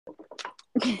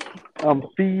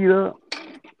Feed up.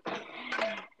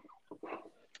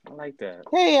 I like that.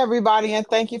 Hey, everybody, and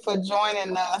thank you for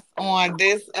joining us on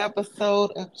this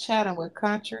episode of Chatting with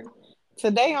Country.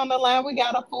 Today on the line, we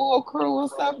got a full crew.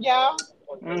 What's up, y'all?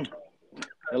 Mm,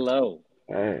 hello.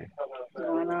 Hey,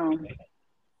 Going on.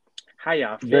 How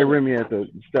y'all J feeling? Remy had to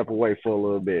step away for a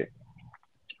little bit.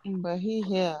 But he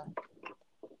here.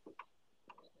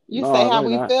 You say No, how they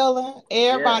we not. feeling?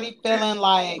 Yeah, Everybody feeling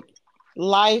like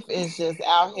life is just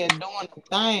out here doing the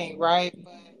thing, right?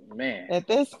 But man. at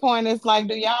this point, it's like,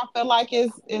 do y'all feel like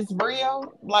it's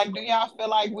real? Like, do y'all feel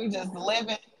like we just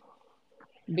living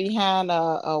behind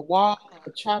a wall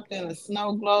or trapped in a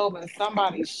snow globe and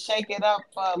somebody shake it up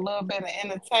for a little bit of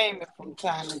entertainment from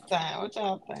time to time? What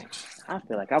y'all think? I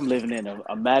feel like I'm living in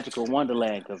a magical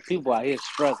wonderland because people out here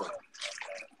struggling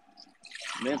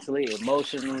mentally,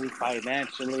 emotionally,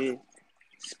 financially,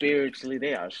 spiritually.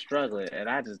 They are struggling, and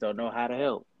I just don't know how to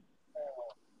help.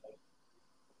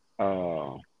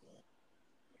 Uh,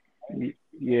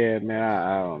 yeah, man.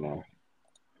 I don't know.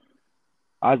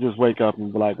 I just wake up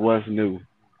and be like, "What's new?"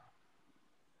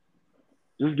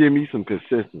 Just give me some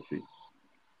consistency.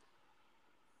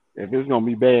 If it's gonna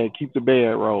be bad, keep the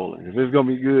bad rolling. If it's gonna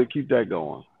be good, keep that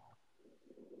going.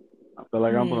 I feel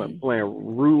like I'm Hmm.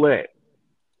 playing roulette.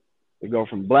 It go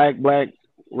from black, black,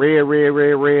 red, red,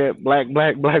 red, red, black,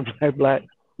 black, black, black, black,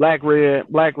 black, red,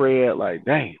 black, red. Like,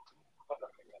 dang,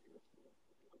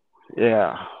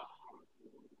 yeah.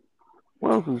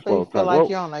 What else we So you supposed to feel talk? like Well,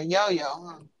 you're on a yo-yo,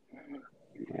 huh?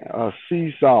 a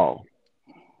seesaw.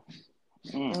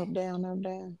 Mm. Up, down, up,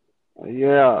 down.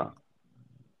 Yeah,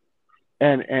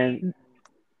 and and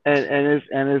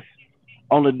and it's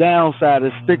on the downside.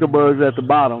 It's sticker bugs at the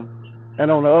bottom, and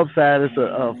on the upside, it's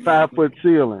a 5 foot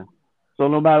ceiling. So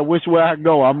no matter which way I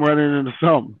go, I'm running into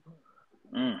something.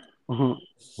 Mm.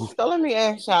 So let me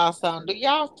ask y'all something. Do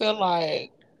y'all feel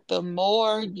like the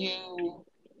more you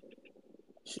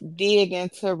dig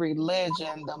into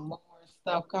religion, the more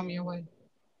stuff come your way?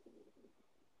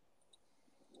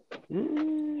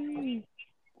 Mm,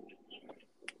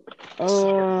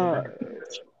 uh,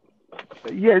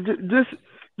 yeah,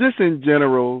 just in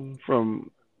general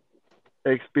from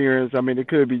experience. I mean, it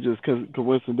could be just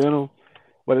coincidental,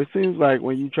 but it seems like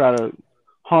when you try to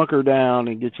hunker down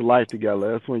and get your life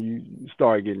together, that's when you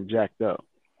start getting jacked up,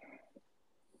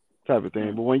 type of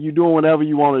thing. Mm. But when you're doing whatever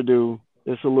you want to do,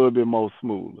 it's a little bit more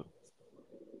smooth.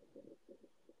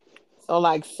 So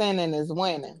like sinning is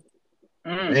winning.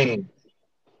 Mm. Man,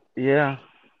 Yeah,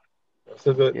 that's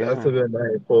yeah, a good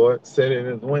name for it. Setting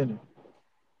is winning.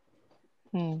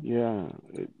 Hmm. yeah,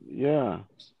 yeah.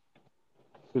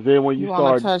 Because then when you You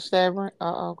want to start, touch that? Uh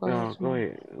oh, go ahead, no, go Jamal.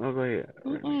 ahead, no, go ahead.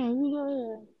 You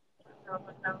go ahead.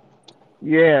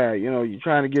 Yeah, you're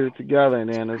trying to get it together, and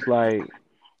then it's like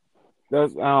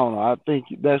that's I don't know. I think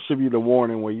that should be the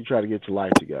warning when you try to get your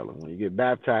life together. When you get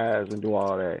baptized and do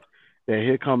all that, then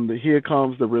here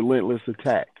comes the relentless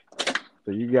attack.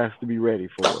 So you got to be ready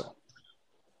for it.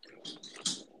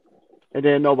 And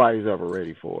then nobody's ever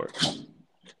ready for it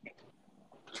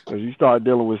because you start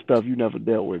dealing with stuff you never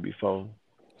dealt with before.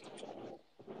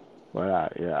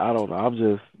 But yeah, I don't know. I'm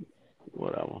just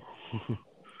whatever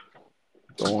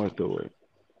going through it.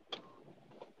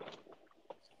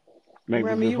 Make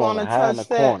me Remy, just you want want to to hide in a touch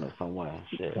that? corner somewhere.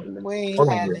 Shit. We ain't Hold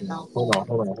on, had yeah. in no Hold on, corner.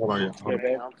 hold on, hold on, yeah. Hold Yeah, on.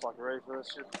 man, I'm fucking ready for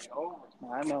this shit to be over.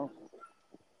 I know.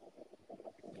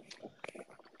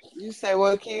 You say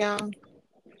what, Keon?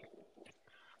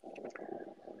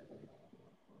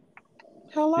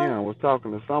 Yeah, Hello? I was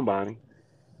talking to somebody.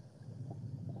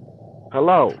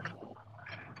 Hello.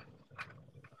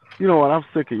 You know what? I'm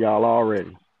sick of y'all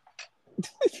already.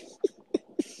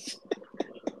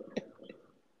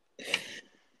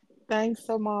 Thanks,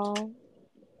 Amal.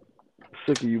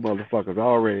 Sick of you motherfuckers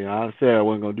already. I said I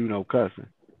wasn't gonna do no cussing,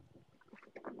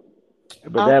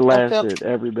 but I that I feel lasted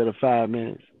every bit of 5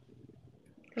 minutes.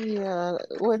 yeah.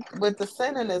 With the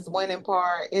sinning is winning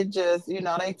part. It just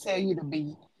they tell you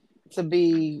to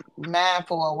be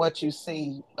mindful of what you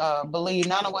see. Believe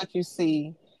none of what you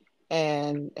see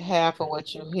and half of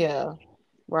what you hear,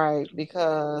 right?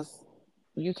 Because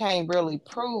you can't really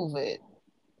prove it.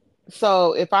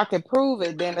 So if I can prove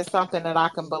it, then it's something that I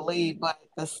can believe. But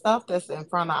the stuff that's in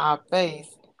front of our face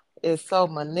is so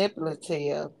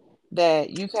manipulative that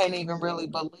you can't even really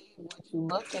believe what you're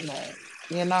looking at,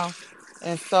 you know?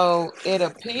 And so it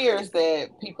appears that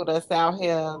people that's out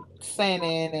here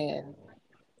sinning and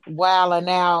wilding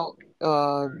out,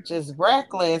 just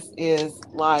reckless, is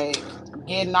like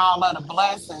getting all of the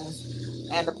blessings.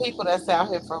 And the people that's out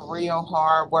here for real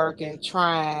hard work and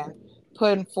trying,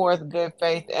 putting forth good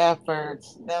faith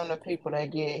efforts, them the people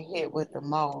that get hit with the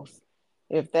most.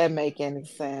 if that make any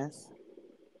sense.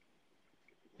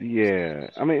 Yeah,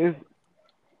 I mean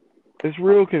it's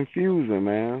real confusing,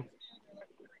 man.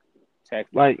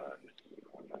 Technically. Like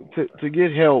to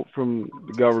get help from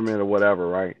the government or whatever,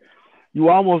 right? You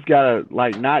almost gotta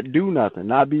like not do nothing,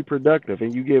 not be productive,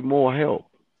 and you get more help.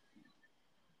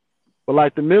 But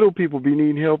like the middle people be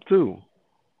needing help too.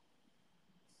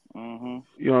 Mm-hmm.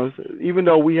 You know, even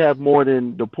though we have more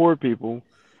than the poor people,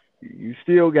 you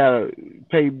still gotta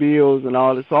pay bills and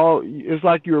all. It's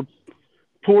like you're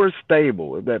poor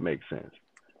stable, if that makes sense.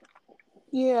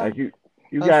 Yeah, Like you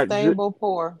a got stable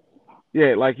poor.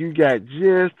 yeah, like you got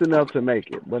just enough to make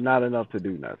it, but not enough to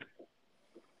do nothing.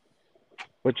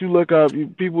 But you look up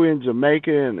people in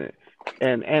Jamaica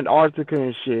and Antarctica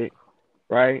and shit,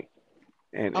 right?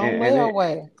 On And they,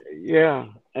 layaway. yeah,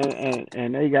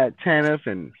 and they got TANF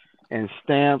and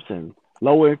stamps and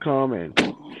low income and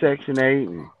Section 8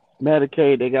 and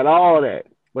Medicaid. They got all that,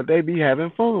 but they be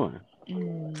having fun.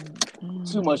 Mm,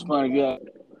 Too much mhm. fun. Yeah.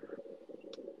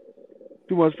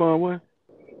 Too much fun, what?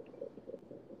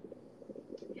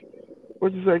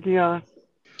 What you say, Keon?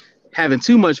 Having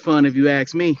too much fun, if you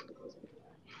ask me.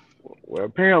 Well,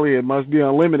 apparently it must be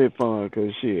unlimited fun,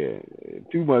 cause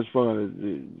shit, too much fun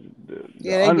is the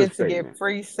Yeah, they get to get understatement.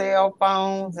 free cell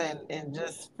phones and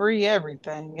just free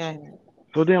everything, ain't it?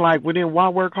 So then, like, why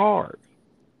work hard?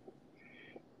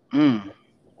 Mm.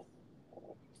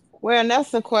 Well, and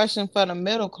that's the question for the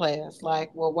middle class.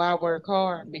 Like, well, why work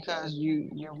hard? Because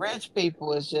your rich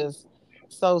people is just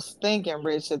so stinking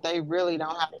rich that they really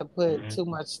don't have to put too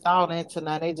much thought into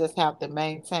that. They just have to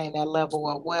maintain that level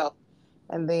of wealth.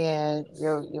 And then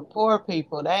your poor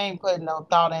people, they ain't putting no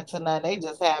thought into nothing. They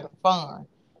just having fun.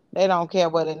 They don't care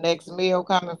where the next meal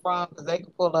coming from because they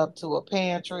can pull up to a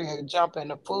pantry or jump in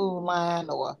the food line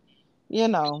or, you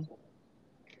know,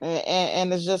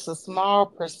 and it's just a small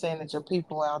percentage of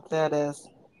people out there that's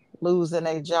losing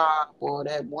a job or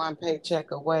that one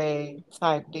paycheck away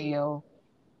type deal.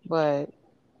 But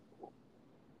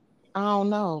I don't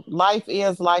know. Life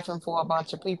is life and for a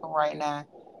bunch of people right now.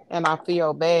 And I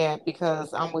feel bad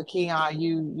because I'm with Keon.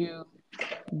 You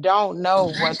don't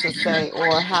know what to say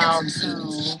or how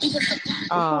to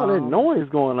What's all that um noise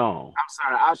going on? I'm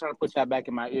sorry. I was trying to put that back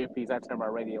in my earpiece. I turned my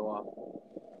radio off.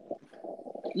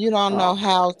 you don't know Oh,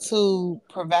 how to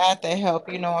provide that help,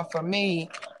 and for me,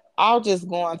 I'll just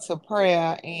go into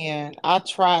prayer and I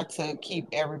try to keep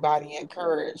everybody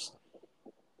encouraged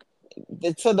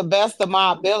to the best of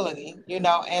my ability.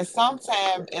 And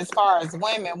sometimes, as far as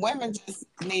women just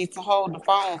need to hold the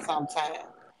phone sometimes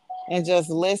and just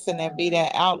listen and be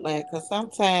that outlet. Because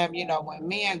sometimes, when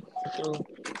men go through,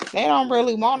 they don't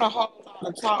really want a whole lot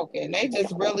of talking. They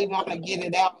just really want to get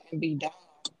it out and be done.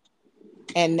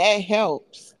 And that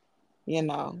helps.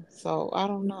 So I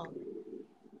don't know.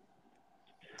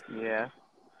 Yeah.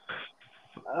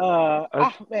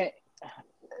 that's Man,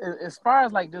 as far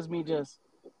as like just me just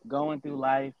going through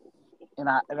life, and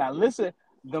I listen.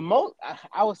 The most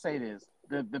I would say this: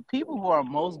 the people who are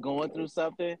most going through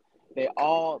something, they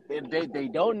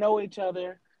don't know each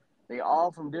other. They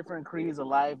all from different creeds of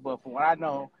life. But from what I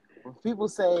know, when people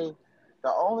say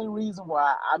the only reason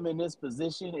why I'm in this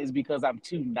position is because I'm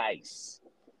too nice,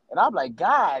 and I'm like,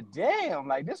 God damn,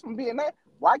 like this from being nice.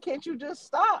 Why can't you just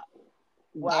stop?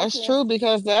 Why That's can't? true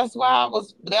because that's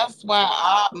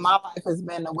why my life has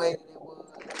been the way that it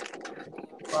was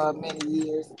for many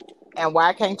years. And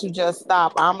why can't you just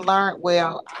stop? I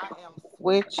am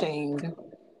switching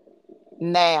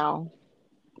now,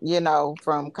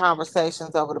 from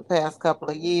conversations over the past couple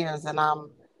of years and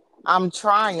I'm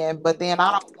trying, but then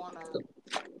I don't want to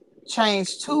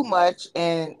change too much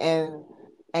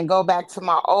and go back to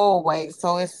my old ways.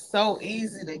 So it's so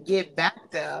easy to get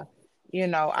back there.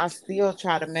 I still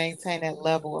try to maintain that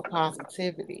level of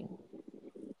positivity.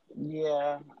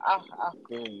 Yeah, I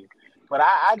feel you, but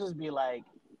I just be like.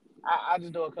 I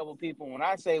just know a couple people when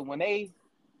I say when they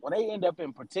end up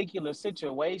in particular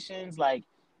situations like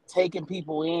taking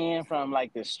people in from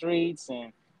like the streets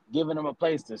and giving them a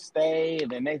place to stay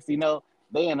and the next thing you know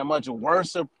they in a much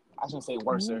worse I shouldn't say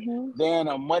worser Hmm. they're in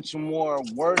a much more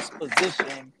worse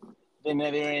position than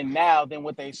they're in now than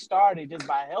what they started just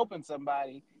by helping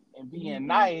somebody and being Hmm.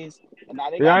 nice and now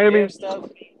they y'all got hear their me? stuff.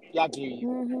 Yeah, I can hear you.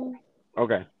 Hmm.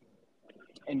 Okay.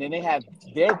 And then they have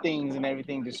their things and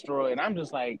everything destroyed. And I'm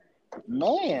just like,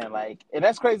 man, like, and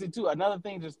that's crazy too. Another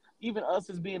thing, just even us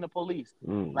as being the police,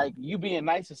 Mm. like you being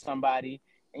nice to somebody,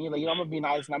 and you're like, I'm gonna be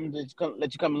nice, and I'm gonna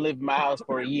let you come and live in my house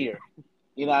for a year.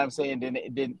 You know what I'm saying?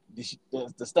 Then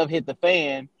the stuff hit the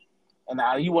fan, and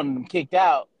now you want them kicked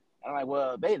out. And I'm like,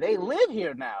 well, they live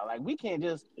here now. Like we can't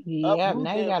just Yeah, uproot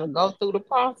now you them. got to go through the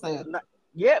process.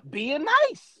 Yeah, being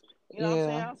nice. You know what I'm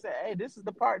saying? Yeah. I'm saying, hey, this is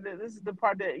the part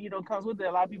that comes with it.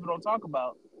 A lot of people don't talk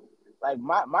about. Like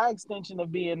my extension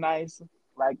of being nice.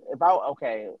 Like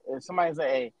if somebody say,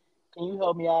 hey, can you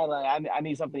help me out? Like I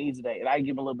need something to eat today, and I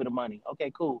give them a little bit of money.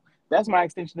 Okay, cool. That's my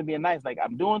extension of being nice. Like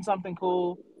I'm doing something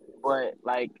cool, but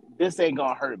like this ain't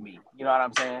gonna hurt me. You know what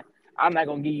I'm saying? I'm not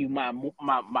gonna give you my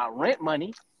rent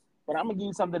money, but I'm gonna give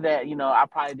you something that I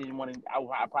probably didn't want to.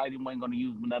 I probably didn't want going to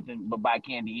use for nothing but buy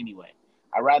candy anyway.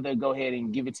 I'd rather go ahead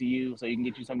and give it to you so you can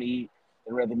get you something to eat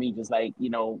than rather me just like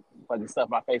fucking stuff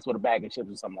my face with a bag of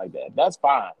chips or something like that. That's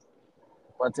fine.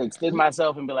 But to extend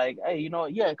myself and be like, hey,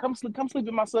 yeah, come sleep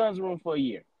in my son's room for a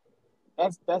year.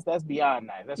 That's beyond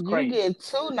nice. That's You crazy. get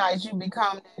too nice, you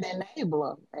become that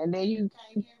enabler, and then you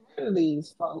can't get rid of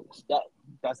these folks. That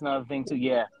that's another thing too.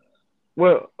 Yeah,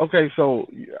 Well, okay, so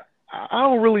I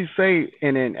don't really say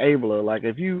an enabler. Like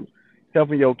if you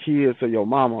helping your kids or your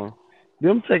mama,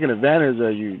 them taking advantage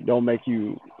of you don't make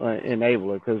you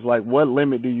enabler. Because like, what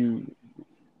limit do you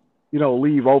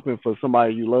leave open for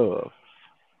somebody you love?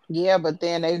 Yeah, but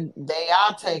then they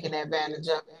are taking advantage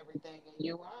of everything, and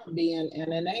you are being an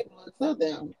enabler to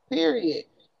them. Period.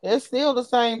 It's still the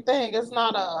same thing. It's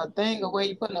not a thing of where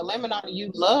you putting a limit on it.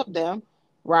 You love them,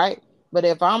 right? But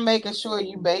if I'm making sure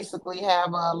you basically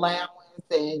have a allowance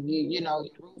and your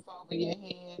roof over your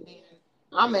head, then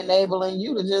I'm enabling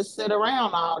you to just sit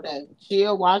around all day,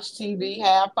 chill, watch TV,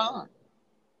 have fun.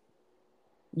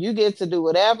 You get to do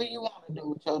whatever you want to do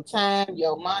with your time,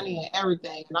 your money, and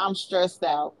everything. And I'm stressed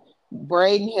out,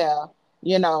 braiding hair,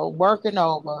 working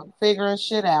over, figuring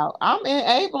shit out. I'm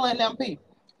enabling them people.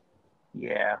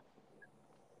 yeah.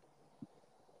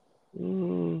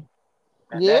 Mm,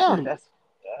 And that's Yeah. see, that's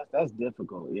that's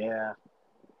difficult. Yeah.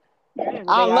 Yeah, but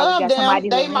I they always love got them. somebody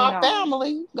to They lean my on.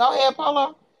 family. Go ahead,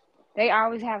 Polo. They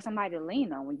always have somebody to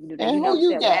lean on when you do that. And You who know you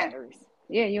self got? matters.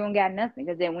 Yeah, you don't got nothing.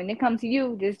 Because then when it comes to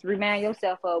you, just remind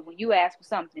yourself of when you ask for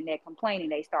something that complaining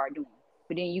they start doing.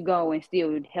 But then you go and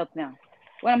still help them.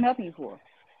 What I'm helping you for?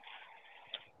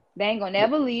 They ain't gonna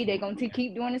never leave. They gonna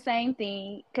keep doing the same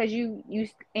thing because you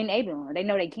enable them. They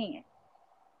know they can.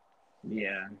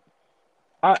 Yeah.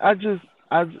 I just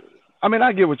I mean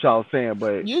I get what y'all saying,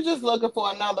 but You just looking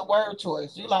for another word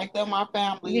choice. You like them, my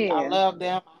family. I Yeah. love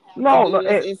them. I have to no, do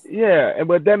this. It's yeah,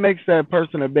 but that makes that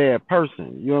person a bad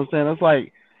person. You know what I'm saying? It's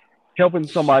like helping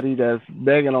somebody that's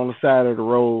begging on the side of the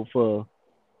road for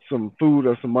some food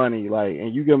or some money, like,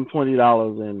 and you give them $20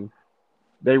 and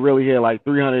they really had like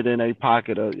 300 in their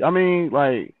pocket. I mean,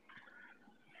 like,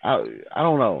 I I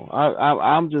don't know.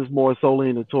 I'm just more so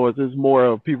leaning towards it's more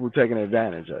of people taking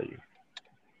advantage of you.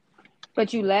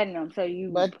 But you letting them, so you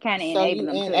but kind of so enable you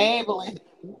them too. enabling.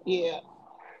 Yeah.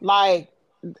 Like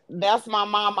that's my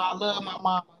mama. I love my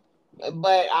mama,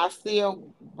 but I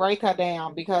still break her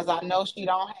down because I know she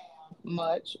don't have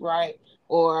much, right?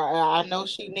 Or I know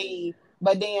she need.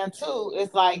 But then too,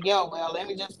 it's like, yo, well, let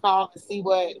me just call and see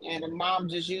what. And the mom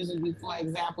just using you for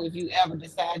example. If you ever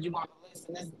decide you want to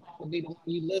listen, this will probably be the one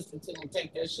you listen to and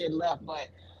take that shit left. But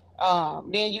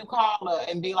then you call her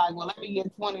and be like, well, let me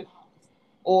get $20,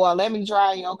 or let me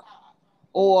try your car,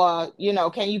 or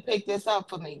can you pick this up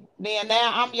for me? Then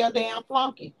now I'm your damn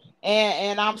flunky,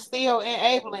 and I'm still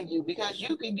enabling you because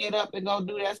you can get up and go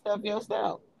do that stuff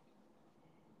yourself.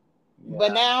 But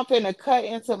Yeah. now I'm finna cut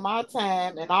into my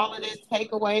time and all of this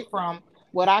take away from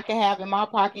what I can have in my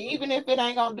pocket, even if it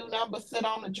ain't gonna do nothing but sit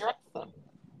on the dresser.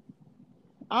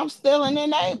 I'm still an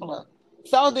enabler.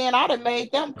 So then I'd have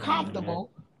made them Mhm.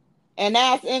 comfortable, and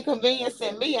that's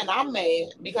inconveniencing me, and I'm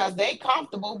mad because they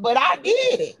comfortable, but I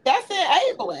did it. That's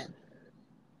enabling.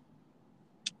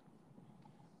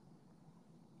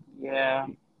 Yeah.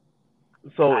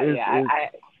 So I yeah. it's I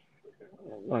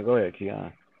oh, go ahead,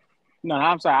 Keon. No, no,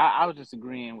 I'm sorry. I was just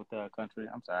agreeing with the country.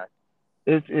 I'm sorry.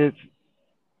 It's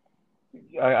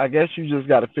I guess you just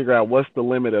got to figure out what's the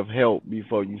limit of help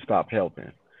before you stop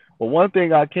helping. But one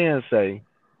thing I can say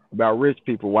about rich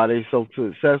people, why they so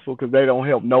successful, because they don't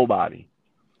help nobody.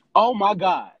 Oh my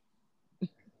God.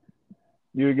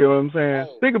 You get what I'm saying?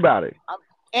 Hey, Think about it. I'm.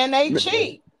 And they Yeah.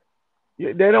 cheap.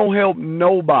 They don't help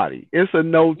nobody. It's a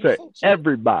no You to said cheap.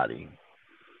 everybody.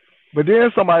 But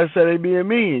then somebody said they being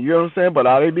mean. You know what I'm saying? But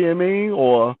are they being mean,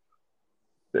 or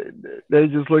they they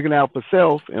just looking out for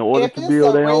self in order If to it's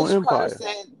build a their own rich empire?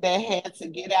 person that had to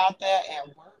get out there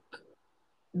and work,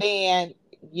 then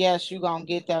yes, you're gonna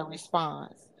get that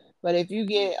response. But if you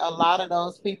get a lot of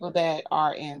those people that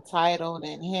are entitled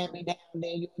and hand me down,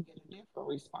 then you'll get a different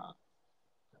response.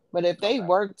 But if they Okay.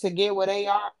 work to get where they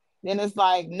are, then it's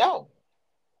like, no,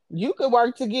 you could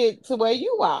work to get to where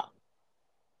you are.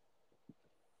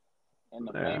 In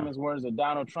the Yeah. famous words of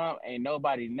Donald Trump, ain't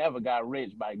nobody never got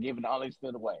rich by giving all they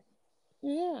stood away.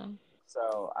 Yeah.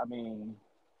 So I mean,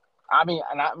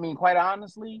 quite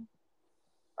honestly,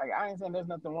 like I ain't saying there's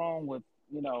nothing wrong with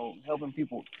helping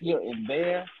people here and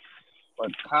there, but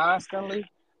constantly,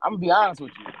 I'm gonna be honest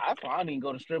with you. That's why I don't even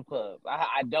go to strip clubs.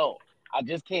 I don't. I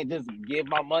just can't just give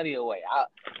my money away.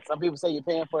 Some people say you're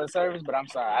paying for a service, but I'm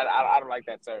sorry, I don't like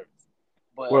that service.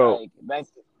 But Well, like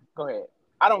that's go ahead.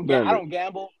 I then don't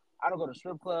gamble. I don't go to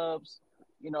strip clubs.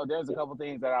 There's a couple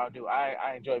things that I'll do.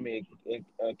 I enjoy me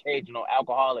occasional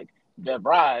alcoholic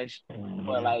beverage,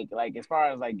 but Mhm. like as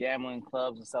far as like gambling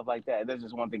clubs and stuff like that, that's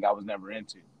just one thing I was never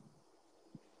into.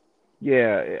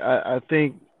 yeah, I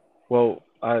think. Well,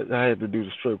 I had to do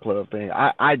the strip club thing.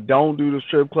 I don't do the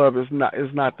strip club. It's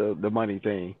not the money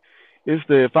thing. It's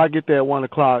the if I get there at 1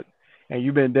 o'clock and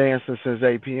you've been dancing since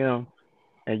 8 p.m.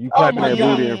 and you Oh clapping my that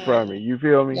god! booty in front of me. Mm. You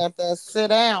feel me? Got that sit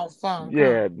down funk, huh?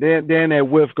 Yeah. Then that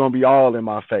whiff's gonna be all in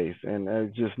my face, and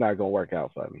it's just not gonna work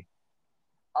out for me.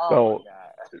 Oh my So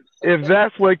god! if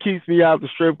that's what keeps me out the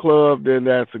strip club, then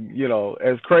that's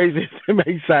as crazy as it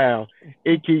may sound,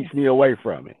 it keeps me away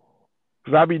from it.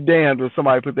 Cause I'd be damned if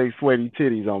somebody put their sweaty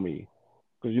titties on me.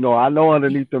 Cause I know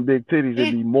underneath them big titties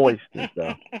it be moist and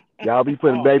stuff. Y'all be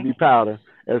putting Oh baby powder,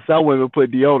 and some women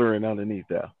put deodorant underneath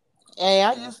there. Hey,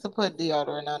 I used to put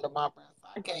deodorant under my breath.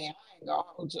 I can't. I ain't gonna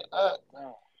hold you up.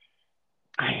 man,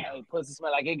 Damn. hey, pussy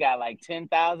smell like it got like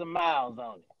 10,000 miles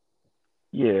on it.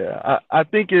 Yeah, I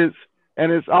think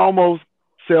it's almost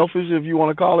selfish if you want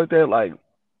to call it that. Like,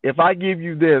 if I give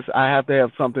you this, I have to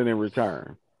have something in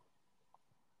return.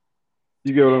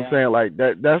 You get what I'm Yeah, saying? Like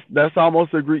that's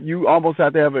almost agree. You almost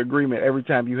have to have an agreement every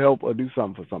time you help or do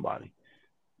something for somebody.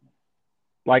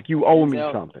 Like you like owe me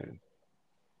Denzel, something.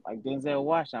 like Denzel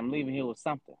Washington. I'm leaving here with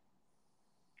something.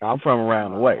 I'm from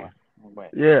around the No, way. wait.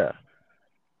 Yeah.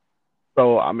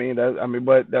 So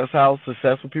but that's how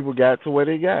successful people got to where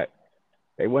they got.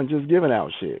 They wasn't just giving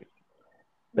out shit.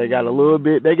 They got a little Hmm.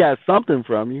 bit. They got something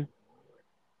from you.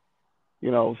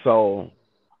 So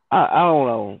I don't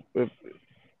know if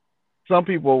some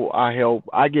people I help,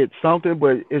 I get something,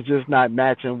 but it's just not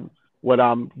matching what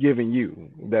I'm giving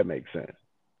you. If that makes sense.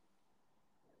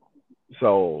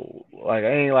 So like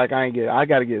I ain't get. I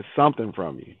got to get something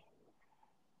from you.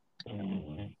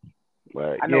 Mhm.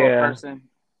 But I know a yeah. person.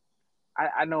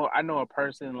 I know a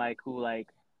person like who like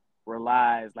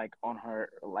relies like on her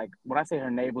like when I say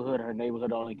her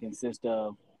neighborhood only consists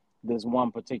of this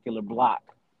one particular block,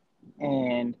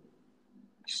 and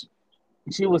sh-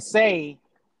 she would say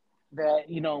that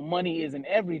money isn't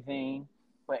everything,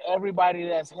 but everybody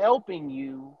that's helping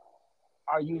you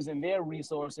are using their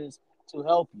resources to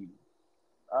help you.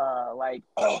 Like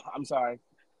I'm sorry,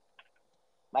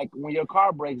 like when your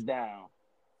car breaks down,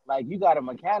 like you got a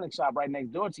mechanic shop right next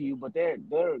door to you, but they're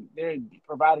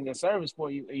providing a service for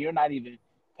you, and you're not even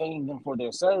paying them for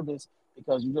their service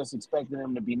because you're just expecting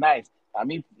them to be nice.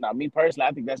 Now me personally,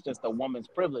 I think that's just a woman's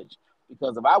privilege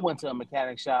because if I went to a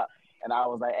mechanic shop and I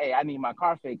was like, "Hey, I need my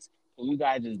car fixed," can you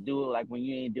guys just do it like when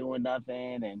you ain't doing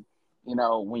nothing and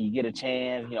when you get a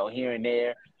chance, here and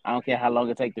there. I don't care how long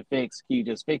it take to fix. Can you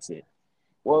just fix it?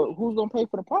 Well, who's gonna pay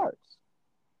for the parts?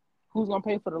 Who's gonna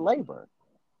pay for the labor?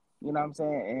 You know what I'm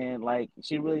saying? And like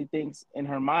she really thinks in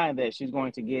her mind that she's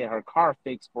going to get her car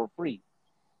fixed for free.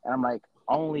 And I'm like,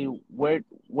 only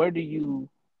where do you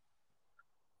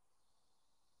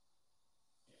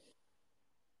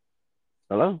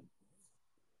Hello.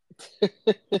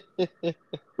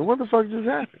 So what the fuck just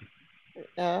happened?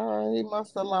 He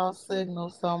must have lost signal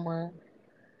somewhere.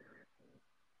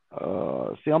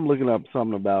 See, I'm looking up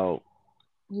something about.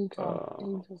 He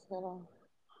Uh, just got off.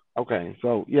 okay,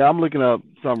 so yeah, I'm looking up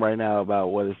something right now about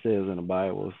what it says in the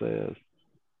Bible. It says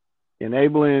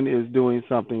enabling is doing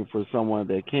something for someone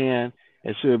that can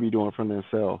and should be doing for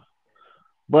themselves.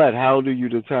 But how do you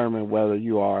determine whether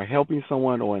you are helping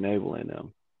someone or enabling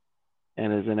them?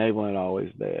 And is enabling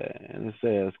always bad? And it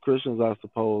says Christians are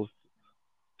supposed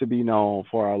to be known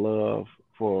for our love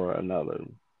for another.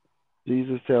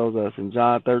 Jesus tells us in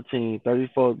John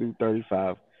 13:34 through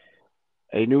 35,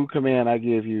 a new command I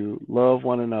give you, love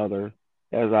one another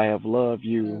as I have loved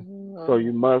you, so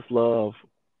you Mhm. must love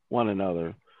one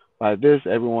another. By this,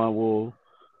 everyone will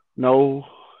know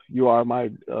you are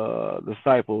my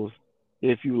disciples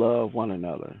if you love one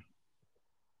another.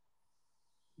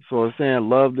 So it's saying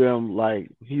love them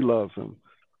like he loves them.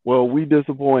 Well, we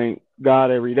disappoint God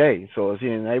every day. So is he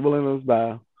enabling us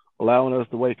by allowing us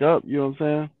to wake up? You know what I'm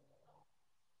saying?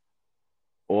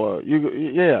 Or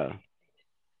yeah,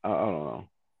 I don't know.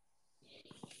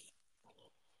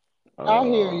 I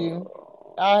hear you.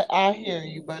 Uh, I hear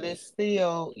you, but it's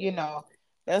still,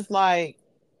 that's like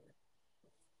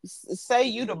say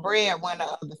you the breadwinner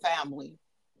of the family,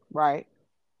 right?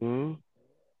 hmm?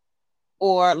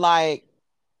 or like,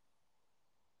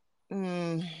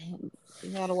 mm,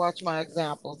 you gotta watch my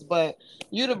examples, but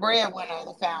you the breadwinner of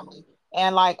the family,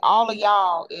 and like all of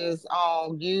y'all is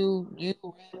on you,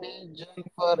 Remy,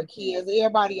 Jennifer, the kids,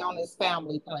 everybody on this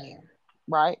family plan,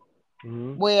 right?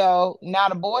 Mhm. Well, now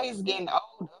the boy is getting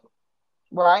older,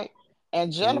 right?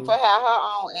 And Jennifer Mhm. had her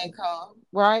own income,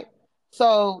 right?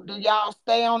 So do y'all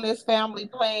stay on this family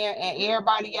plan and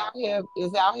everybody out here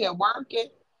is out here working?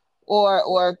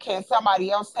 Or can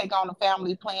somebody else take on the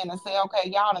family plan and say, okay,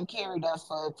 y'all done carried us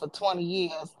for 20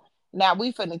 years. Now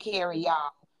we finna carry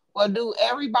y'all. Well, do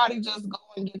everybody just go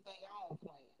and get their own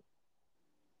plan?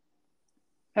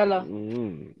 Hello.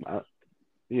 Mhm.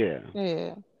 Yeah.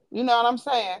 Yeah. You know what I'm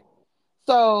saying?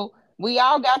 So we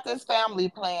all got this family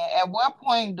plan. At what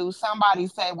point do somebody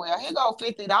say, "Well, here go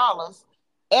 $50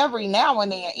 every now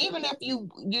and then"? Even if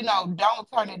don't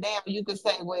turn it down, you could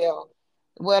say, "Well,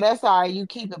 that's all right. You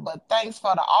keep it, but thanks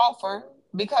for the offer."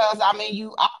 Because I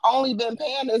mean, I only been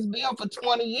paying this bill for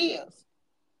 20 years,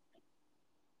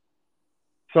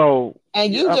 So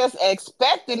and you yeah, just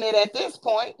expecting it at this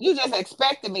point. You just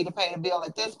expecting me to pay the bill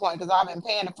at this point because I've been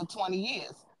paying it for 20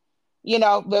 years.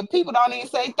 But people don't even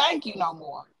say thank you no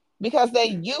more because they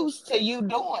used to you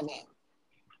doing it.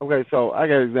 okay. So I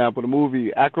got an example. The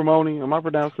movie Acrimony. Am I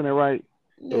pronouncing it right?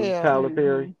 It was Yeah. Tyler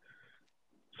Perry. Hmm.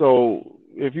 So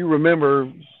if you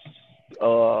remember,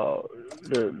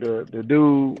 the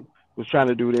dude was trying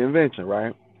to do the invention,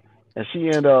 right? And she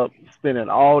ended up spending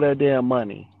all that damn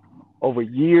money over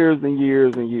years and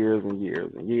years and years and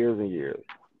years and years and years.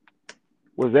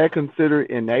 Was that considered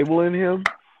enabling him?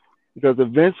 Because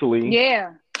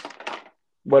Yeah.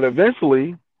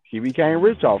 eventually, he became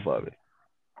rich off of it.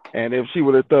 And if she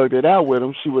would have thugged it out with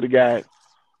him, she would have got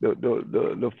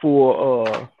the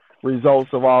full results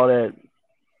of all that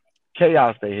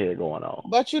chaos they had going on.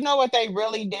 But you know what they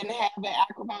really didn't have in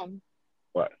acrimony?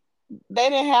 But They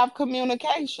didn't have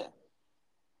communication.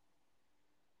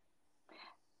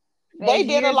 They As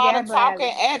did a years lot of got by,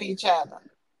 talking at each other.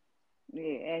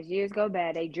 yeah, as years go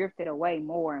by, they drifted away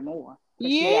more and more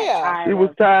because she got Yeah. she tired was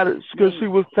of tired because she being.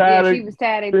 was Yeah, tired she of was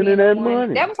tired of spending being the that one.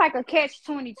 That money. was like a catch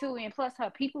 22, and plus her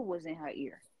people was in her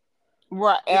ear.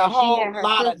 Right. A She whole had her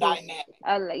lot of sisters. dynamic.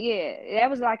 Yeah, that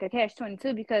was like a catch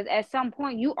 22 because at some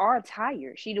point you are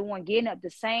tired. She the one getting up the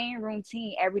same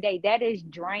routine every day. That is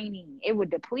draining. It would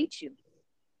deplete you.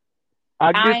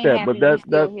 I I get ain't that, but happy you that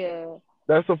still that here.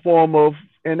 that's a form of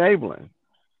enabling.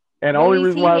 And the Well, at only least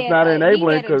reason why it's not he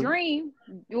enabling had a because dream.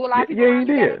 Do a lot yeah, of people yeah, he around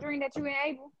you got a did. dream that you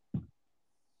enable?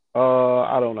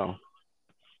 I don't know.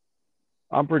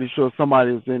 I'm pretty sure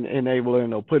somebody is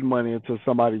enabling or putting money into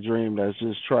somebody's dream that's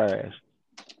just trash.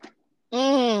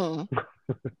 Mm.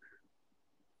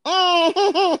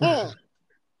 Mm.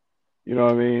 You know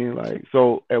what I mean? Like,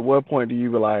 so at what point do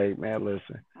you be like, man,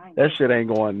 listen, I ain't that never shit said ain't that.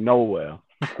 going nowhere.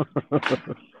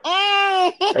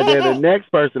 And then the Mm. next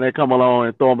person that come along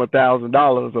and throw them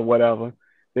 $1,000 or whatever,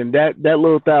 then that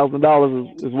little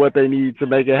 $1,000 is what they need to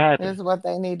make it This happen. is what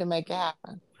they need to make it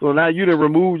happen. So now you done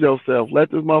remove yourself.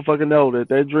 Let this motherfucker know that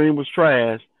that dream was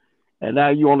trash, and now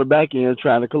you on the back end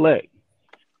trying to collect.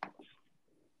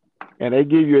 And they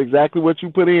give you exactly what you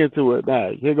put into it.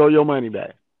 Now here go your money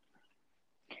back.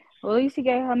 Well, at least he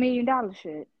gave her $1 million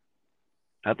shit.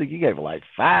 I think he gave her like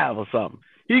five or something.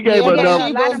 He gave Yeah, He her but gave her enough. a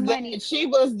she lot of was there. money. She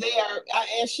was there,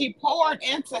 and she poured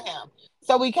into him.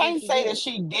 So we Yeah, can't she say that did.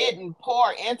 she didn't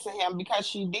pour into him because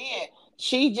she did.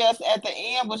 She just at the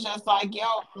end was just like, "Yo,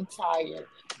 I'm tired."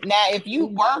 Now, if you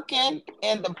She working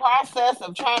in the process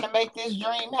of trying to make this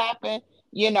dream happen,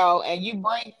 and you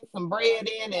bring some bread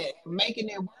in and making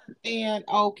it work, then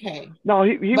okay. No,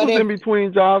 he But was if in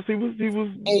between jobs. in He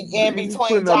was between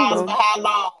putting up jobs for some. how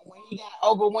long? When he got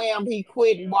overwhelmed, he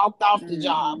quit and walked off the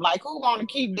job. mm-mm. Like, who want to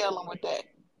keep dealing with that?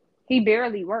 He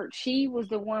barely worked. She was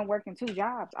the one working 2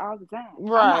 jobs all the time.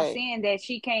 I'm not Right. saying that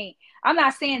she can't. I'm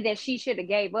not saying that she should have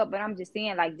gave up, but I'm just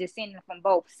saying like just seeing it from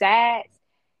both sides.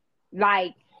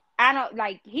 Like I don't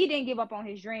like he didn't give up on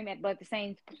his dream, but at the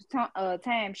same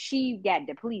time she got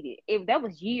depleted. If that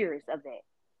was years of that.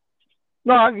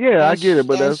 No, yeah, I And get it,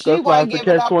 but she that's why wasn't it's a giving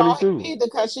catch up twenty on him two. either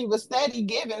because she was steady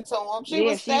giving to him. She Yeah,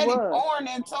 was she steady was. pouring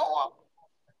into him.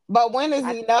 But when is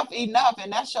I enough enough?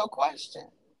 And that's your question.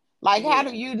 Like, how yeah.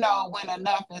 do you know when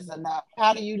enough is enough?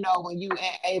 How do you know when you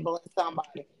enabling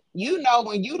somebody? You know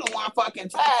when you the one fucking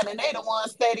tired and they the one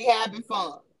steady having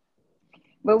fun.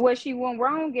 But what she went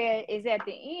wrong at is at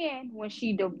the end when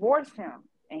she divorced him,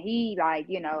 and he like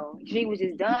she was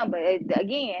just done. But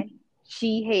again,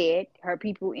 she had her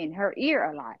people in her ear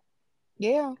a lot,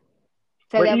 Yeah.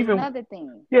 so But that was even another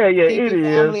thing. yeah, Keep it your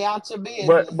is. family out your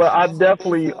But business. but Ain't I that's what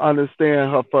they definitely say?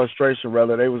 understand her frustration,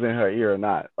 whether they was in her ear or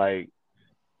not. Like,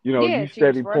 You Yeah, she was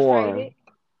steady pouring. frustrated.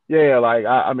 Yeah, like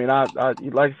I mean, I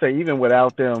like I say, even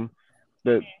without them,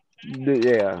 the,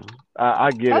 yeah,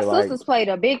 I get Her it. Like sisters played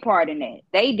a big part in that.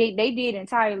 They did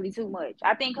entirely too much.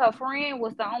 I think her friend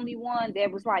was the only one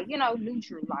that was like,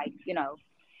 neutral, like,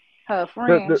 her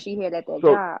friend the she had at that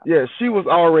so job. yeah, she was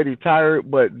already tired,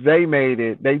 but they made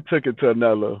it. They took it to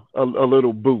a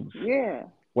little boost Yeah.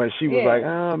 when she was like,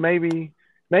 Yeah. maybe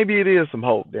it is some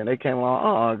hope. Then they came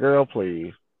along, girl,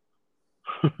 please,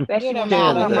 Get Especially when him can't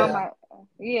out now of with her that. here. mama,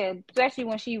 yeah, especially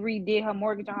when she redid her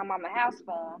mortgage on her mama house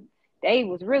for him. They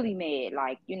was really mad.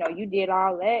 Like, you did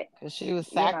all that, Cause she was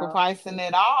you know. sacrificing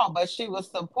it all, but she was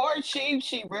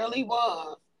she really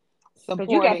was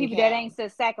Because you got supporting people that him.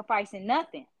 ain't sacrificing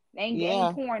nothing. They ain't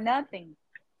Yeah. pouring nothing.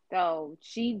 So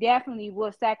she definitely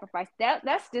will sacrifice.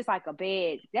 That's just like a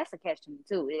bad. That's a catch to me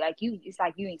too. It's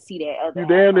like you ain't see that other You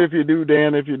damned outcome. if you do,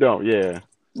 damned if you don't. Yeah,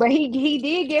 But he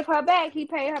did give her back. He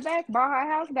paid her back, bought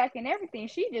her house back, and everything.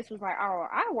 She just was like, "Oh,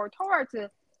 I worked hard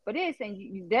for this,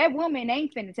 and that woman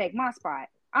ain't finna take my spot.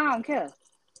 I don't care."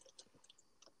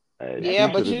 hey, That's Yeah, she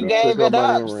how but should she have you just felt. took gave her it money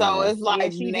up. and So ran. it's Yeah,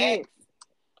 like she did. next.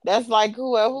 That's like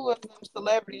who was them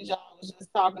celebrities y'all was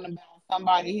just talking about?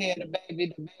 Somebody had a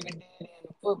baby, the baby daddy and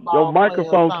a Your football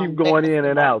player or microphone keep something, going in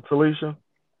and basketball. out, Talisha.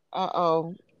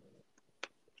 Uh-oh.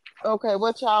 Okay,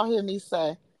 what y'all hear me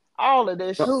say? All of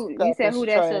this No, Who you stuff said is who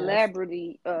that trash.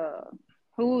 celebrity?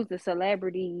 Who's the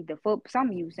celebrity? The foot?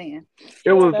 Something you saying?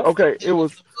 it Yeah, was that's okay. It it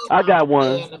was. was the I got football player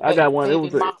one. and the I got one. It baby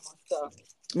was a mama stuff.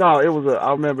 no. It was a.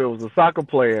 I remember it was a soccer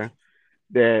player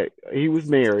that he was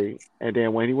married, and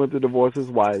then when he went to divorce his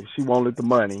wife, she wanted the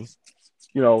money.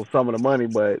 Some of the money,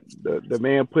 but the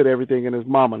man put everything in his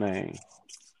mama name,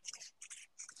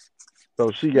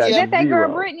 so she Is got Yeah, that that girl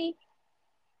zero. Brittany?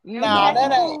 That was no,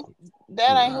 that ain't basketball.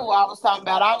 No, that ain't no. who I was talking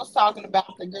about. I was talking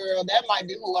about the girl. That might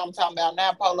be who I'm talking about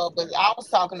now, Polo. But I was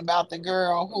talking about the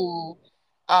girl who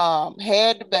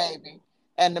had the baby,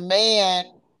 and the man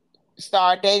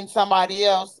started dating somebody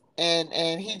else,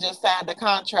 and he just signed a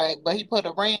contract, but he put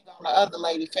a ring on the other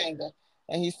lady finger,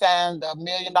 and he signed $1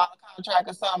 million contract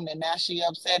or something. And now she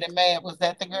upset and mad. Was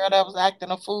that the girl that was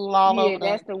acting a fool all Yeah, over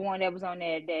that's the the one that was on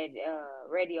that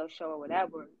radio show or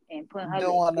whatever, and putting her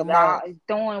doing the cause all most?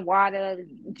 throwing water,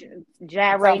 Talking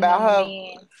gyrating on the about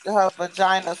man. her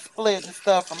vagina split and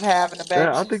stuff from having the baby.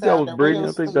 Yeah, I She think that was sounded Brittany. real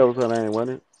I think that was stupid. her name,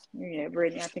 wasn't it? Yeah,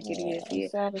 Brittany, I think it is. Yeah, it Yeah,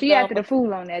 sounded she dumb. acted a But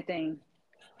fool on that thing.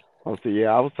 Oh, see, yeah,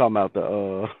 I was talking about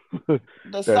the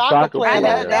the that soccer soccer I player, know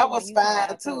that player. that that one was you talking fine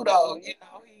about too, too. though.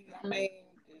 I mean,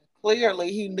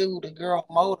 clearly he knew the girl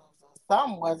motives or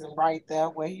something wasn't right there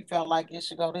where he felt like it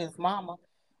should go to his mama.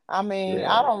 I mean,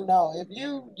 I Yeah, don't know. If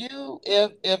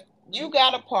you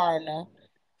got a partner,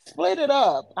 split it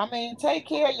up. I mean, take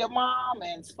care of your mom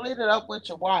and split it up with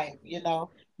your wife.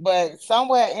 But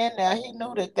somewhere in there, he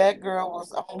knew that that girl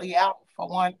was only out for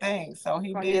one thing, so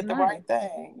he For his did the right money.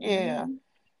 thing. Yeah, Hmm.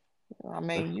 I that's,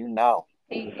 mean,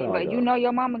 that But sounds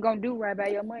your mama gonna do right by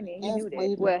your money, and he against knew that.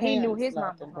 leaving the Well, he knew parents his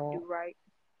mama was nothing, gonna bro. do right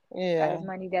by his Yeah,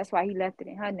 money. That's why he left it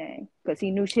in her name, because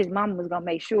he knew his mama was gonna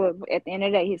make sure at the end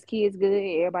of the day his kids good,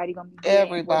 everybody gonna be good,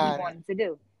 and what he everybody. wanted to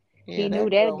do. He Yeah, knew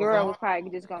that that girl was a girl hard was probably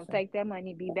just gonna person. take that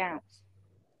money and be bounced,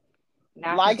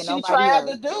 not Like thinking she nobody tried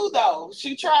else. to do though.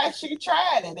 She tried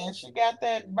it, and she got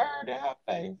that bird in her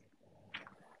face.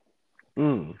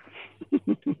 mm.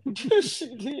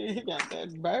 She did. Got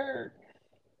that bird.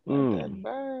 Got mm. that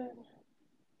bird.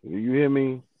 You hear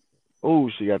me? Oh,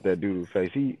 she got that doodoo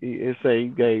face. It say he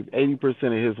gave 80%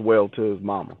 of his wealth to his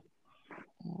mama.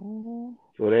 Hmm.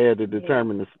 So they had to Yeah,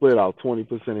 determine to split out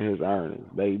 20% of his earnings.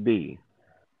 Baby,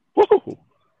 woo,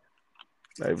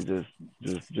 baby,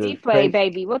 he just played take.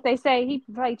 baby. What they say? He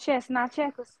played chess, not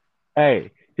checkers.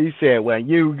 Hey, he said, when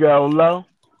you go low,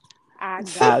 I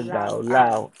go I low. go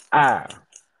low.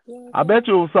 Yeah, I bet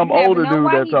you it was some You never older know dude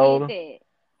why that he told did her. that.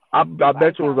 He I probably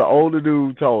bet you it was an talking about older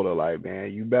dude told her, like,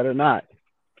 man, you better not.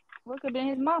 what could have been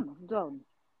his mama. So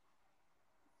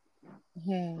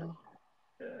hmm.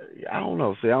 I don't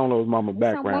know. See, I don't know his mama there's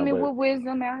some background, women but with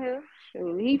wisdom out here.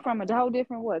 Shoot, he from a whole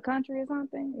different what country or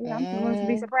something. Yeah, I'm going to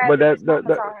be Hmm. surprised if his mama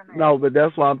that taught him that. no, but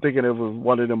that's why I'm thinking it was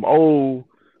one of them old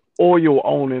oil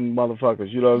owning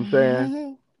motherfuckers. You know what I'm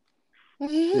saying?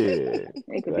 Shit,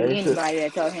 It could be that shit, anybody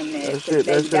that told him that that because shit,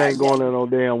 that they shit got ain't going to no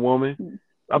damn woman.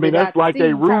 I the mean, that's Dr. like they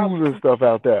C rules and stuff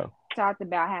out there. talked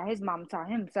about how his mama taught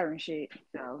him certain shit.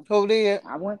 So Who did?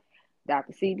 I went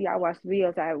Dr. C. I watched the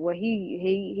videos. What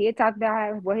he had talked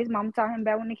about what his mama taught him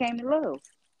about when it came to love.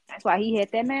 That's why he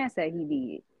had that mindset he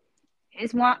did.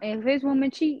 If his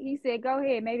woman cheat, he said, "Go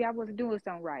ahead. Maybe I wasn't doing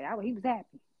something right." He was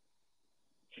happy.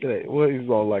 What he's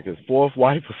on like his fourth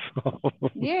wife or something.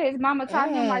 Yeah, his mama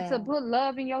taught him like to Mm. put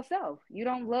love in yourself. You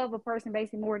don't love a person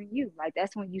basically more than you. Like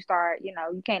that's when you start, you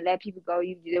can't let people go.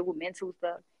 You deal with mental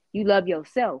stuff. You love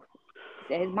yourself. He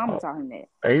said his mama Oh, taught him that.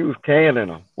 he was canning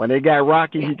them. When they got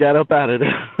rocky, he got up out of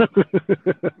there.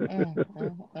 Mm,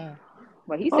 mm, mm.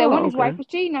 But he said when Oh, his wife okay. was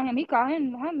cheating on him, he called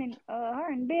him and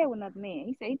her in bed with another man.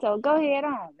 He said he told go ahead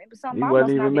on. Maybe something He I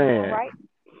wasn't must not even be doing mad. right.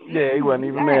 Yeah, he wasn't He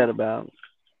even mad laughed. about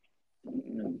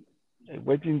Mm-mm. it.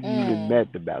 What you even Mm.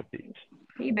 mad about this?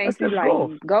 He That's basically just like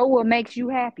love. go what makes you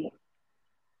happy.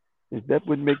 If that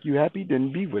would make you happy,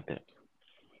 then be with it.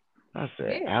 I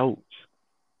said, Yeah. ouch.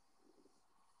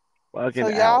 So Fucking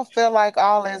y'all ouch. feel like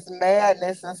all this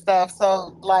madness and stuff.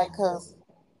 So like, cause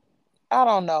I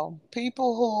don't know,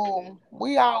 people who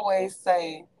we always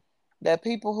say that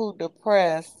people who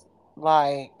depressed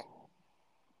like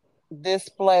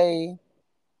display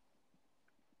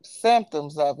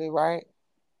symptoms of it, right?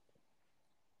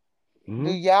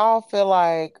 Do Hmm. y'all feel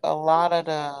like a lot of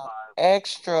the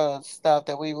extra stuff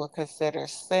that we would consider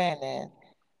sinning,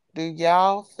 do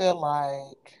y'all feel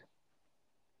like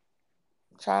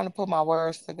trying to put my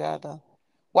words together?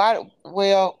 Why?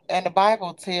 Well, and the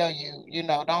Bible tell you,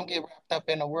 don't get wrapped up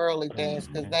in the worldly things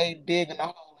because they dig in a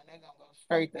hole and they're gonna go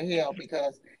straight to hell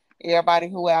because everybody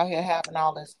who out here having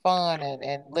all this fun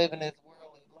and living this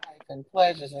worldly life and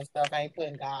pleasures and stuff ain't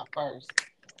putting God first.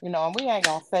 And we ain't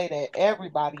gonna say that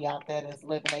everybody out there that's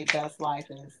living their best life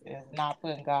is not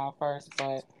putting God first,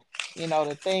 but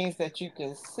the things that you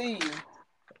can see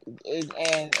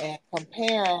and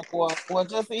comparing or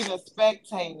just even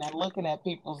spectating and looking at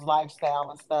people's lifestyle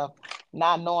and stuff,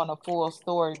 not knowing the full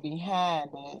story behind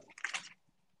it,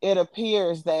 it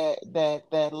appears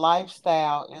that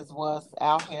lifestyle is what's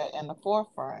out here in the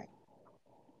forefront.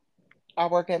 I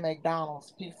work at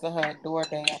McDonald's, Pizza Hut,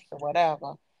 DoorDash, or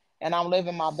whatever, and I'm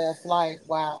living my best life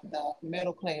while the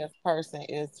middle class person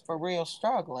is for real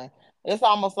struggling. It's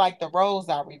almost like the roles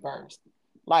are reversed.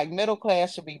 Like middle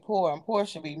class should be poor and poor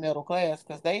should be middle class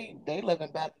because they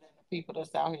living better than the people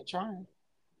that's out here trying.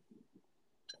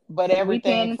 But We everything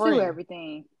paying into free.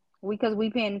 everything. Because we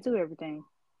paying into everything.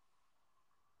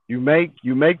 You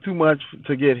make too much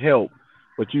to get help,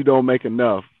 but you don't make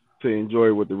enough to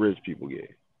enjoy what the rich people get.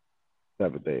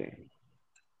 Type of thing.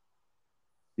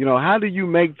 How do you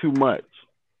make too much?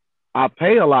 I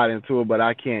pay a lot into it, but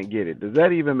I can't get it. Does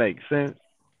that even make sense?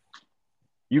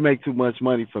 You make too much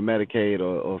money for Medicaid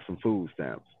or some food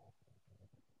stamps.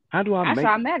 How do I I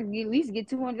try make mad at least get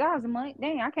 $200 a month.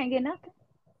 Dang, I can't get nothing.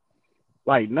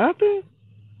 like nothing?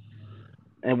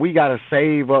 And we gotta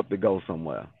save up to go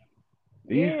somewhere.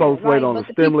 These Yeah, folks wait like on a but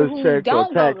the people stimulus who check or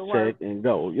don't go tax to check work and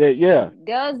go. Yeah, yeah, and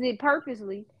does it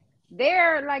purposely,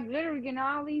 they're like literally getting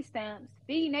all these stamps,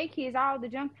 feeding their kids all the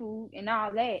junk food and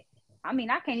all that. I mean,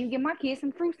 I can't even give my kids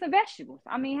some fruits and vegetables.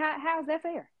 I mean, how's that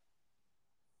fair?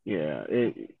 yeah.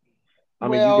 I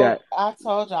mean, you got Well, I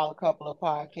told y'all a couple of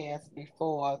podcasts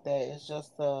before that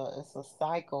it's a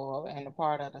cycle and a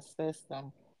part of the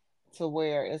system to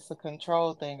where it's a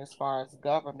control thing as far as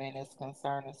government is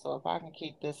concerned. And so if I can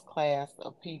keep this class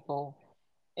of people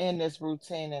in this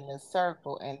routine, in this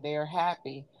circle, and they're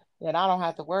happy, then I don't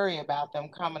have to worry about them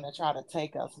coming to try to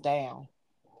take us down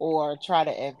or try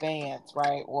to advance,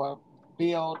 right? Or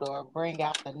build or bring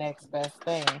out the next best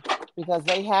thing because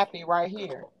they happy right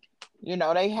here.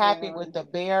 They happy Yeah. with the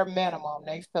bare minimum.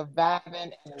 They surviving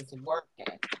and it's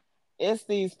working. It's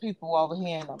these people over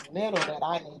here in the middle that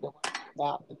I need to worry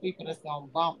about. The people that's gonna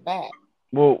bump back.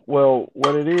 well.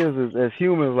 What it is as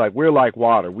humans, like we're like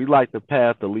water. We like the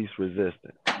path of least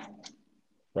resistance,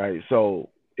 right? So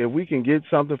if we can get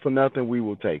something for nothing, we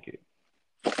will take it.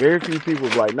 Very few people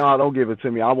are like, no, don't give it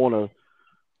to me. I want to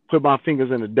put my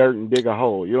fingers in the dirt and dig a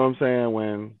hole. You know what I'm saying?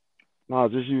 When no,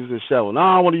 just use this shovel. No,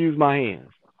 I want to use my hands.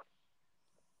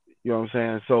 You know what I'm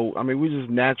saying? So I mean, we just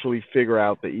naturally figure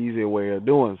out the easier way of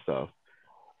doing stuff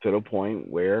to the point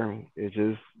where it's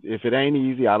just if it ain't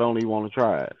easy, I don't even want to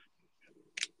try it,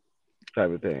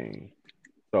 type of thing.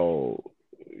 So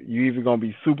you either gonna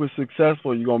be super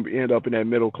successful, or you're gonna end up in that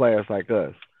middle class like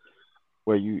us,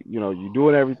 where you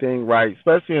doing everything right,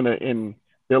 especially in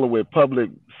dealing with public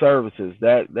services.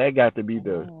 That got to be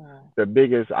Mm, the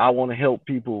biggest. I want to help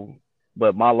people,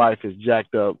 but my life is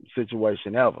jacked up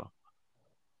situation ever.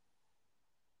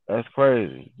 That's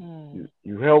crazy. mm.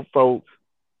 You help folks.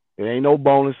 There ain't no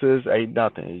bonuses, ain't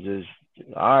nothing. It's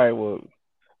just all right. Well,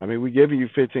 I mean, we giving you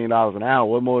 $15 an hour.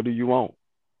 What more do you want?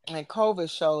 And COVID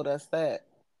showed us that.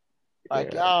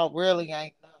 Like Yeah. y'all really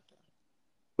ain't nothing.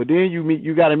 But then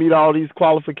you got to meet all these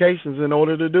qualifications in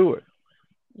order to do it.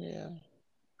 Yeah.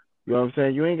 You know what I'm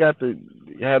saying? You ain't got to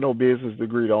have no business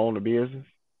degree to own a business.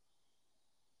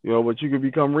 But you could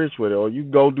become rich with it, or you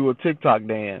go do a TikTok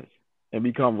dance and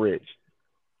become rich.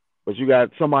 But you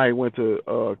got somebody went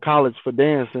to college for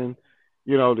dancing.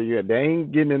 They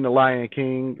ain't getting in the Lion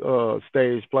King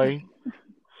stage play.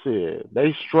 Shit,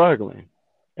 they struggling,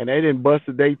 and they didn't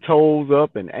busted their toes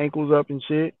up and ankles up and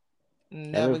shit.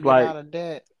 And Never it's get like, out of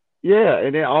debt. yeah,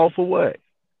 and then all for what?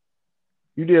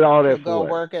 You did all that Could for go what?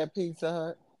 work at Pizza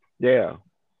Hut. Yeah,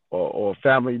 or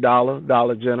Family Dollar,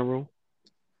 Dollar General.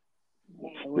 Yeah,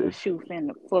 with a It's, shoe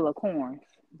full of corns.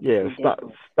 It's yeah,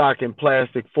 ridiculous. stocking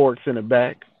plastic forks in the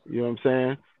back. You know what I'm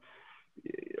saying?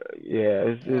 Yeah,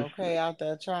 it's Okay, out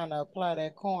there trying to apply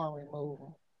that corn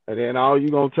removal. and then all you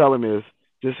gonna tell him is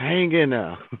just hang in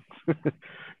there,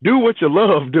 do what you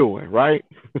love doing, right?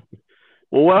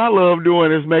 Well, what I love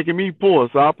doing is making me poor,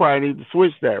 so I probably need to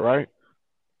switch that, right?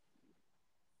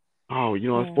 Oh,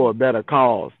 it's for a Mm. better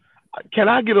cause. Can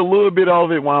I get a little bit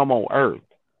of it while I'm on Earth,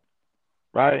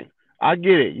 right? I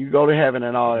get it. You go to heaven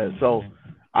and all that. So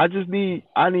I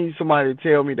need somebody to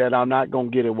tell me that I'm not gonna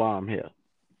get it while I'm here.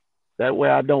 That way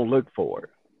I don't look for it.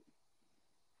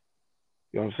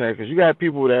 You know what I'm saying? Because you got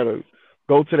people that are,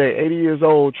 go to their 80 years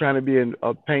old trying to be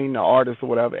a painting artist or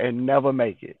whatever and never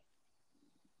make it.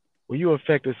 Well, you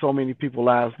affected so many people's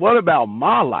lives. What about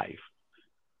my life?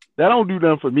 That don't do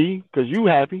nothing for me because you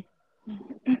happy.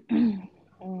 Mhm.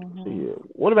 Yeah.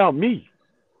 What about me?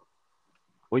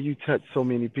 Well, you touch so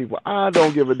many people. I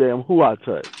don't give a damn who I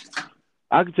touch.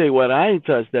 I can tell you what, I ain't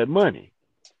touched that money.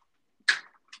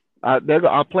 I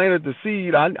planted the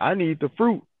seed. I need the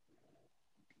fruit.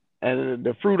 And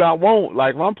the fruit I want,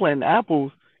 like if I'm planting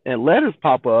apples and lettuce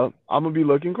pop up, I'm going to be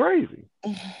looking crazy.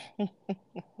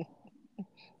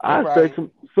 I expect Right.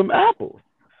 some apples.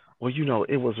 Well,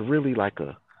 it was really like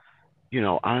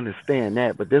I understand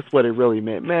that, but this what it really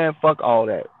meant. Man, fuck all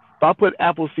that. If I put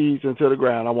apple seeds into the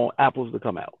ground, I want apples to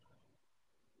come out.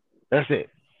 That's it.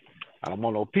 I don't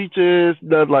want no peaches,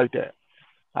 nothing like that.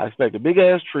 I expect a big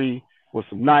ass tree with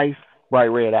some nice bright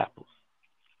red apples.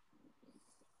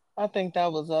 I think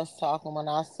that was us talking when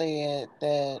I said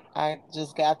that I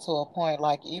just got to a point,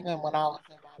 like even when I was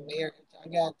in my marriage, I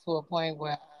got to a point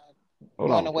where I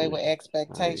Hold went on, away Felicia. with All right.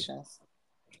 expectations,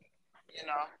 you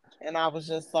know. And I was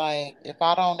just like, if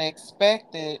I don't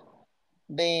expect it,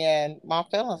 then my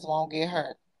feelings won't get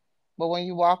hurt. But when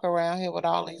you walk around here with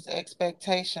all these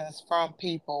expectations from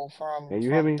people, from Can you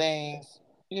hear from me? things,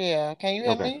 yeah, can you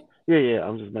hear Okay. me? Yeah, yeah.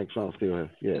 I'm just making sure I'm still here.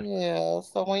 Yeah. Yeah,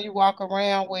 so when you walk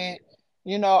around with,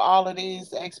 all of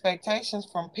these expectations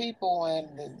from people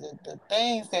and the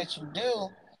things that you do,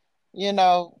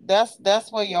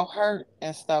 that's where your hurt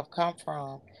and stuff come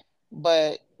from.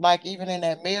 But like even in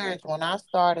that marriage, when I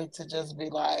started to just be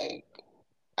like,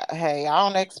 hey, I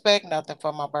don't expect nothing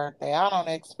for my birthday. I don't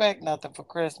expect nothing for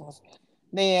Christmas.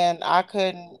 Then I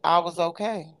was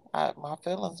okay. My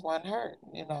feelings weren't hurt.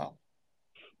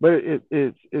 But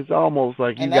it's almost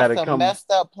like you And got that's to a come,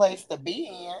 messed up place to be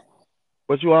in.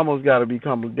 but you almost got to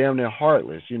become damn near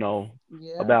heartless, Yeah.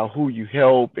 about who you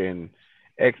help and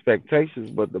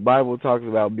expectations. But the Bible talks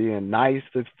about being nice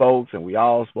to folks, and we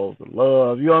all supposed to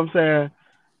love. You know what I'm saying?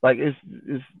 Like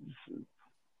it's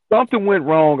something went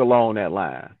wrong along that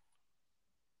line.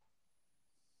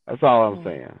 That's all I'm Hmm.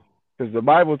 saying. Because the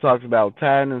Bible talks about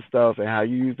tithing and stuff and how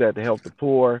you use that to help the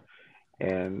poor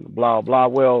and blah blah.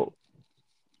 Well,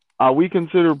 are we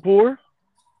considered poor?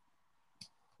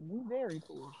 We very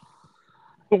poor.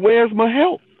 So where's my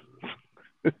help?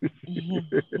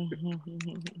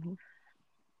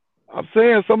 I'm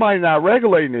saying somebody not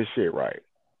regulating this shit right.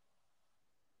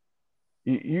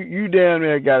 You damn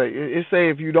near got to. It say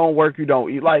if you don't work, you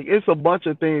don't eat. Like it's a bunch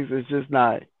of things. It's just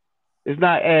not. It's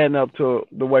not adding up to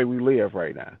the way we live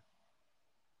right now.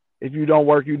 If you don't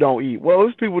work, you don't eat. Well,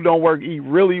 those people don't work, eat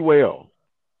really well.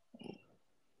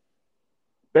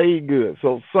 They eat good.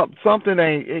 So something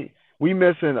ain't. We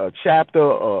missing a chapter,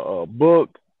 a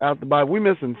book out the Bible. We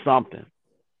missing something.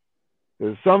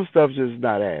 Cause some stuff just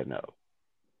not adding up.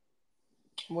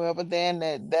 Well, but then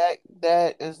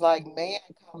that is like man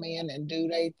come in and do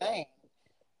their thing,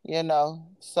 you know.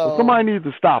 Well, somebody So needs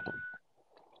to stop them.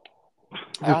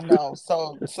 I know.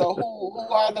 So who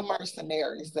are the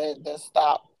mercenaries that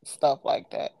stop stuff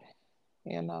like that?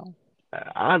 You know.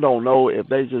 I don't know if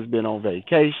they just been on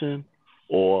vacation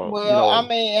or Well, I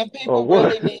mean, and or people what.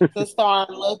 really need to start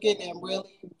looking and really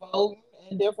voting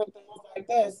and different things like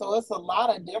that. So it's a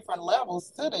lot of different levels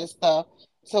to this stuff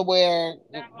to where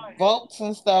votes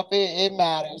and stuff it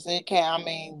matters. It can I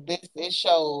mean this it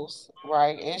shows,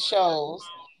 right? It shows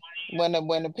when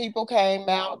the people came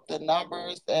out, the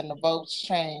numbers and the votes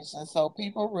changed. And so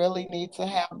people really need to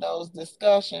have those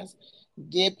discussions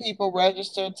get people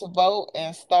registered to vote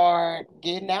and start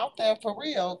getting out there for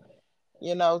real,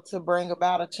 to bring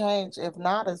about a change. If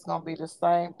not, it's going to be the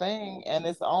same thing and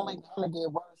it's only going to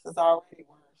get worse. It's already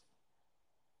worse.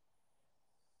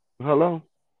 Hello.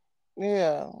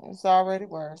 Yeah, it's already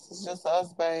worse. It's just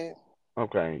us, babe.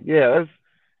 Okay. Yeah. That's.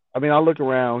 I mean, I look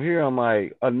around here. I'm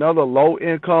like another low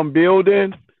income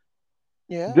building.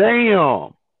 Yeah.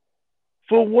 Damn.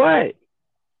 For what?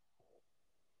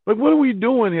 Like, what are we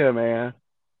doing here, man?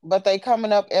 But they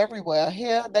coming up everywhere.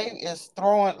 Here they is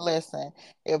throwing, listen,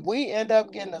 if we end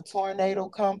up getting a tornado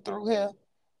come through here,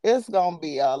 it's gonna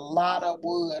be a lot of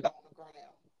wood on the ground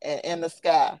and in the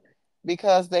sky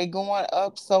because they going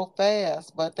up so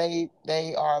fast. But they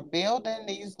are building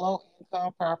these low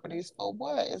income properties for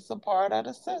what? It's a part of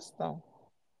the system.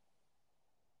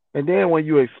 And then when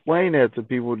you explain that to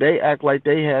people, they act like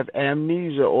they have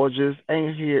amnesia or just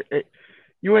ain't here.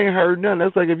 You ain't heard nothing.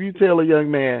 That's like if you tell a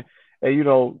young man, hey,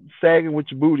 sagging with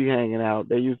your booty hanging out.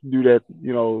 They used to do that.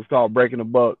 It's called breaking the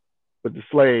buck with the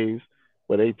slaves,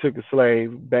 where they took a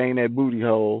slave, banged that booty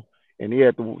hole, and he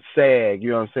had to sag.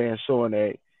 You know what I'm saying, showing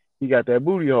that he got that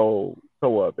booty hole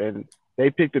toe up. And they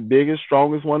picked the biggest,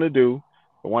 strongest one to do,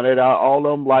 the one that all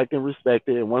of them liked and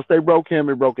respected. And once they broke him,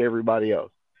 it broke everybody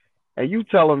else. And you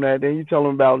tell them that, then you tell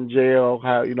them about in jail,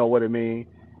 how you know what it means,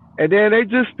 and then they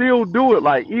just still do it,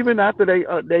 like even after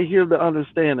they hear the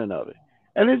understanding of it,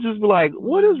 and it just be like,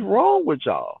 what is Mhm. wrong with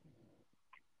y'all?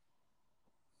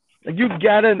 Like you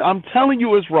got it. I'm telling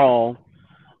you it's wrong.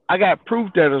 I got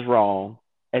proof that it's wrong,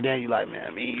 and then you like,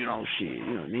 man, me,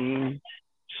 shit, me,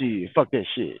 shit, fuck that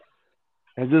shit,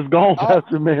 and just go on I past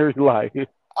your married life.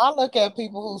 I look at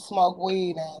people who smoke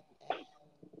weed and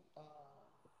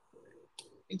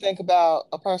you think about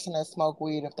a person that smoke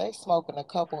weed. If they smoking a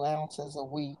couple ounces a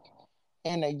week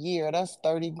in a year, that's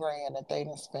 30 grand that they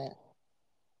done spent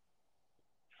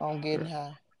on getting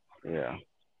high. Yeah,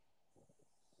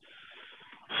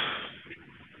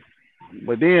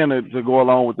 but then to go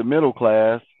along with the middle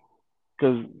class,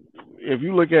 because if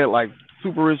you look at like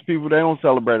super rich people, they don't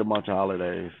celebrate a bunch of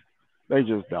holidays. They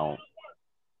just don't.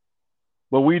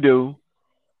 But we do.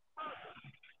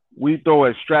 We throw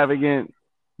extravagant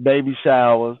baby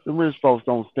showers. The rich folks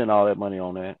don't spend all that money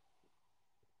on that.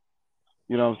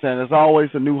 You know what I'm saying? There's always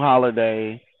a new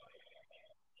holiday.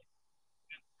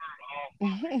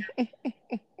 Yeah,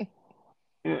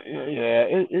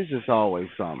 it's just always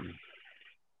something.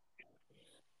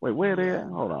 Wait, where they at? Yeah.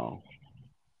 Hold on.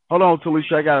 Hold on,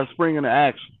 Talisha. I got to spring into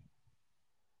action.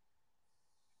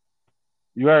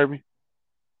 You heard me?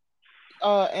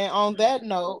 And on that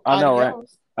note, I know, right?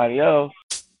 adios. Adios.